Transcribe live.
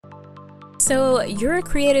So you're a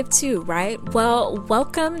creative too, right? Well,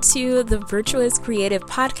 welcome to the Virtuous Creative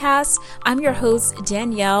Podcast. I'm your host,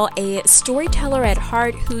 Danielle, a storyteller at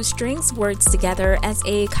heart who strings words together as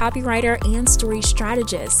a copywriter and story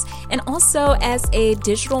strategist, and also as a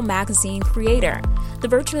digital magazine creator. The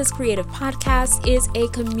Virtuous Creative Podcast is a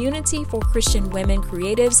community for Christian women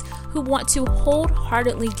creatives who want to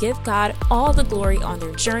wholeheartedly give God all the glory on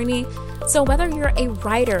their journey. So whether you're a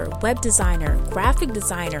writer, web designer, graphic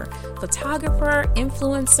designer, photographer,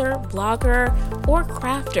 influencer, blogger, or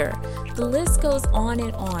crafter, the list goes on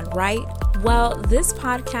and on, right? Well, this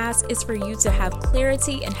podcast is for you to have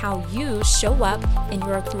clarity in how you show up in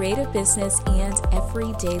your creative business and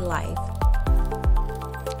everyday life.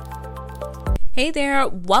 Hey there,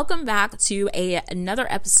 welcome back to another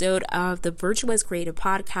episode of the Virtuous Creative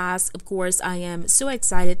Podcast. Of course, I am so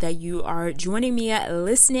excited that you are joining me,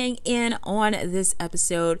 listening in on this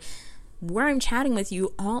episode where I'm chatting with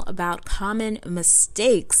you all about common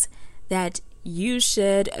mistakes that you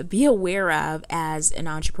should be aware of as an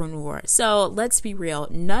entrepreneur. So let's be real.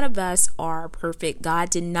 None of us are perfect. God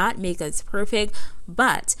did not make us perfect,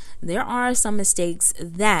 but there are some mistakes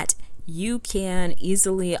that you can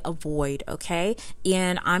easily avoid, okay?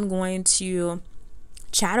 And I'm going to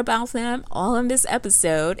chat about them all in this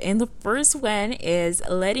episode. And the first one is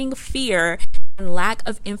letting fear and lack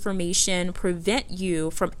of information prevent you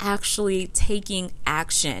from actually taking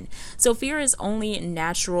action. So fear is only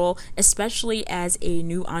natural, especially as a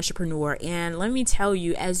new entrepreneur. And let me tell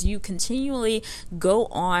you, as you continually go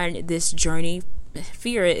on this journey,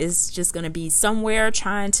 fear is just going to be somewhere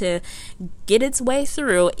trying to get its way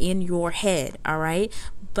through in your head, all right?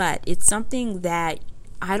 But it's something that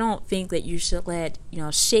I don't think that you should let,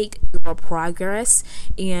 shake your progress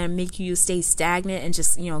and make you stay stagnant and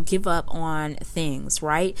just, give up on things,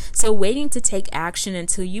 right? So waiting to take action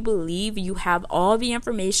until you believe you have all the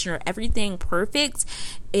information or everything perfect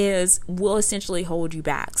will essentially hold you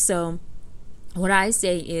back. So what I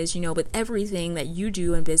say is, with everything that you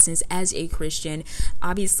do in business as a Christian,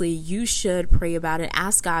 obviously you should pray about it,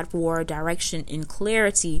 ask God for direction and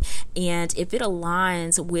clarity. And if it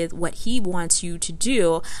aligns with what He wants you to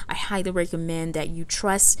do, I highly recommend that you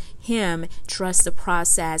trust Him, trust the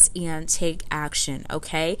process, and take action,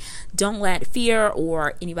 okay? Don't let fear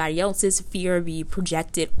or anybody else's fear be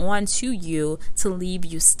projected onto you to leave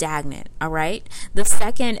you stagnant, all right? The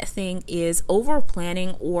second thing is over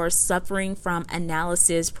planning or suffering from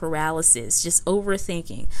analysis paralysis, just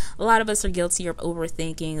overthinking. A lot of us are guilty of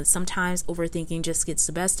overthinking. Sometimes overthinking just gets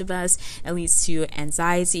the best of us and leads to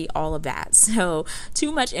anxiety, all of that. So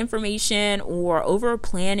too much information or over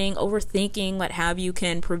planning, overthinking, what have you,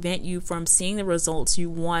 can prevent you from seeing the results you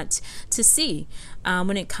want to see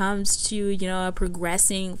when it comes to,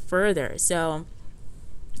 progressing further. So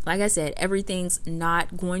like I said, everything's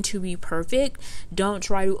not going to be perfect. Don't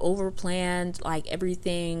try to overplan like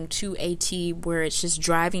everything to a T where it's just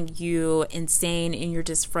driving you insane and you're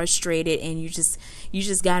just frustrated and you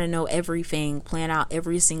just got to know everything, plan out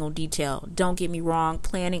every single detail. Don't get me wrong,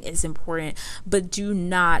 planning is important, but do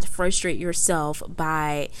not frustrate yourself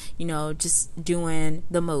by, just doing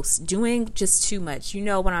the most, doing just too much. You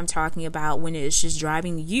know what I'm talking about when it's just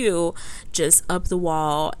driving you just up the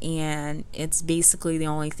wall and it's basically the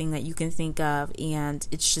only thing that you can think of and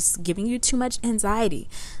it's just giving you too much anxiety.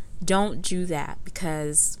 Don't do that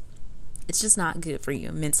because it's just not good for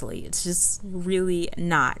you mentally. It's just really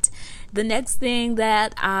not. The next thing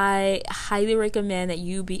that I highly recommend that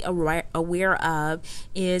you be aware of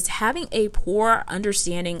is having a poor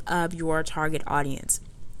understanding of your target audience.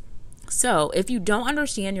 So if you don't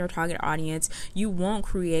understand your target audience, you won't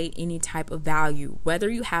create any type of value, whether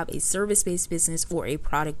you have a service-based business or a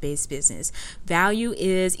product-based business. Value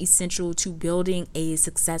is essential to building a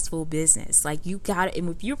successful business. Like and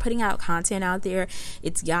if you're putting out content out there,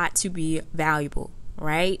 it's got to be valuable.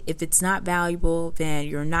 Right? If it's not valuable, then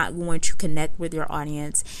you're not going to connect with your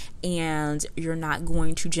audience and you're not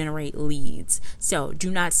going to generate leads. So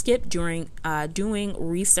do not skip during doing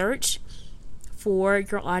research for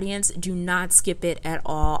your audience. Do not skip it at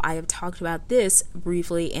all. I have talked about this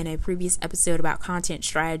briefly in a previous episode about content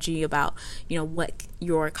strategy, about what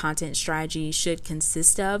your content strategy should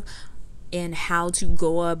consist of and how to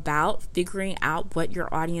go about figuring out what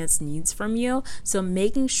your audience needs from you. So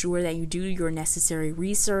making sure that you do your necessary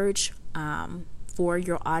research for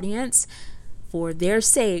your audience for their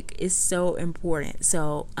sake is so important.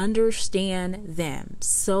 So understand them,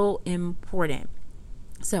 so important.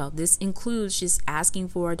 So this includes just asking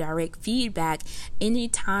for direct feedback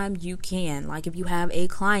anytime you can. Like if you have a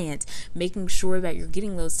client, making sure that you're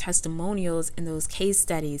getting those testimonials and those case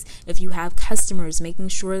studies. If you have customers, making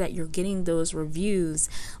sure that you're getting those reviews.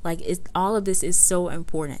 Like all of this is so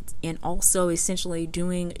important. And also essentially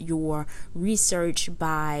doing your research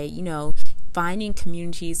by, finding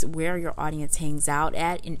communities where your audience hangs out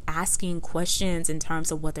at and asking questions in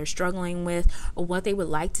terms of what they're struggling with or what they would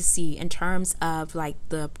like to see in terms of like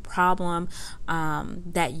the problem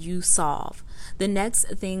that you solve. The next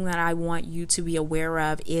thing that I want you to be aware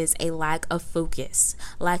of is a lack of focus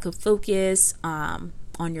on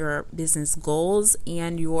your business goals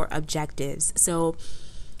and your objectives. So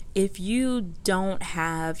if you don't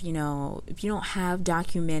have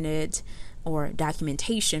documentation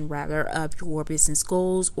of your business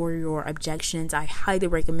goals or your objections, I highly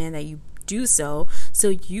recommend that you do so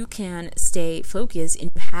you can stay focused and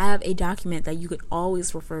you have a document that you could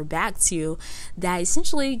always refer back to that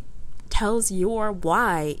essentially tells your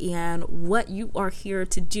why and what you are here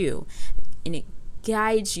to do, and it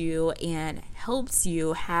guides you and helps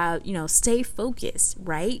you stay focused,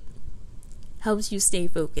 right? Helps you stay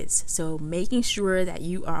focused. So making sure that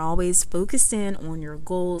you are always focused in on your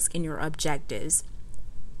goals and your objectives.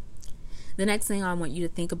 The next thing I want you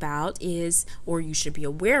to think about is, or you should be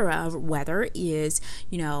aware of, is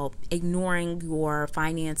ignoring your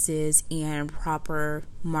finances and proper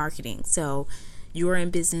marketing. So you're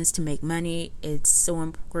in business to make money. It's so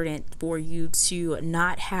important for you to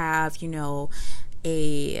not have,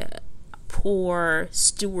 a poor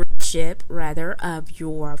stewardship of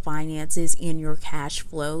your finances and your cash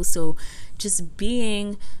flow. So just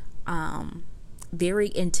being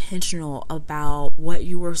very intentional about what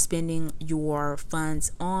you are spending your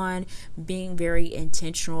funds on, being very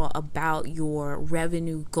intentional about your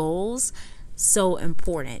revenue goals, so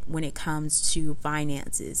important when it comes to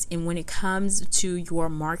finances. And when it comes to your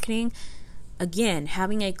marketing, again,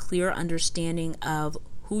 having a clear understanding of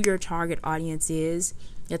who your target audience is,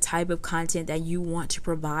 the type of content that you want to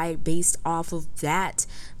provide based off of that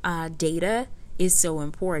data is so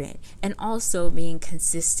important. And also being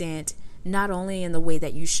consistent, not only in the way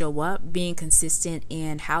that you show up, being consistent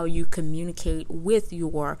in how you communicate with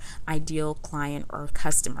your ideal client or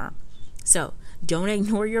customer. So don't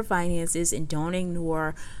ignore your finances and don't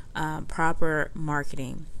ignore proper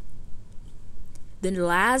marketing. The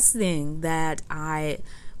last thing that I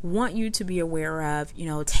want you to be aware of,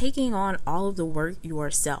 taking on all of the work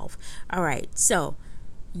yourself. All right, so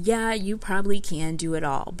yeah, you probably can do it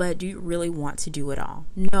all, but do you really want to do it all?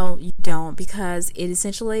 No, you don't, because it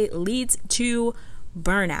essentially leads to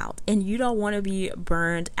burnout, and you don't want to be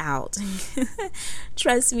burned out.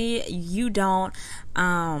 Trust me, you don't.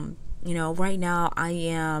 Right now I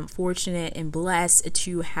am fortunate and blessed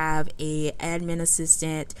to have a admin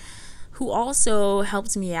assistant who also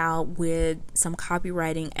helped me out with some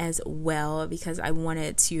copywriting as well, because I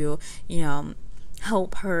wanted to,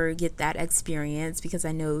 help her get that experience, because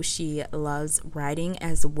I know she loves writing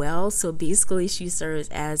as well. So basically she serves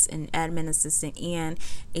as an admin assistant and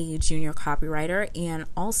a junior copywriter, and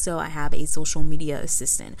also I have a social media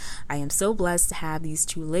assistant. I am so blessed to have these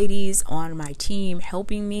two ladies on my team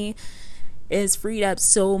helping me. It's freed up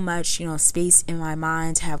so much, space in my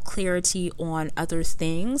mind to have clarity on other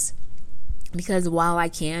things. Because while I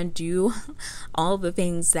can do all the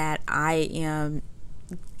things that I am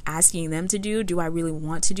asking them to do I really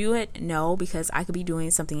want to do it? No, because I could be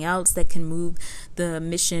doing something else that can move the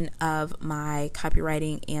mission of my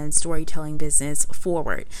copywriting and storytelling business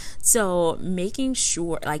forward. So making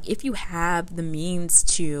sure, like, if you have the means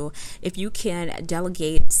to, if you can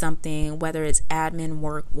delegate something, whether it's admin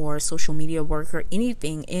work or social media work or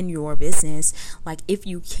anything in your business, like, if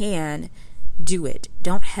you can, do it.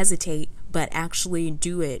 Don't hesitate, but actually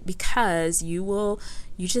do it, because you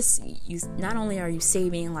not only are you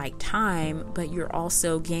saving like time, but you're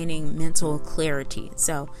also gaining mental clarity.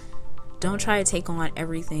 So don't try to take on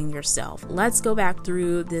everything yourself. Let's go back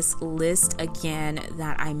through this list again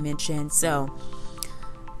that I mentioned. So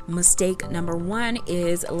mistake number 1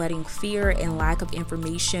 is letting fear and lack of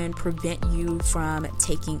information prevent you from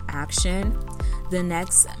taking action. The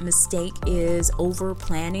next mistake is over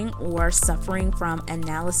planning or suffering from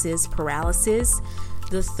analysis paralysis.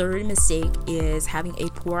 The third mistake is having a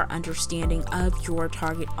poor understanding of your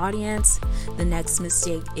target audience. The next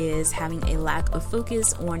mistake is having a lack of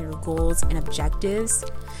focus on your goals and objectives.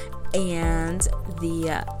 And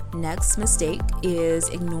the next mistake is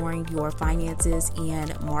ignoring your finances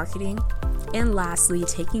and marketing. And lastly,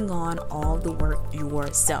 taking on all the work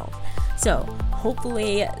yourself. So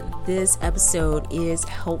hopefully this episode is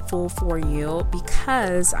helpful for you,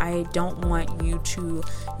 because I don't want you to,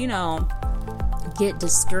 get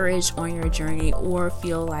discouraged on your journey or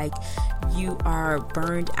feel like you are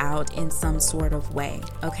burned out in some sort of way.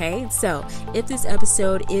 Okay, so if this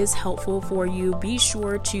episode is helpful for you, be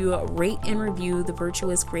sure to rate and review the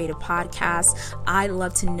Virtuous Creative Podcast. I'd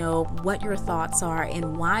love to know what your thoughts are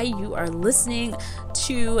and why you are listening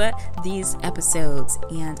to these episodes,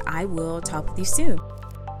 and I will talk with you soon.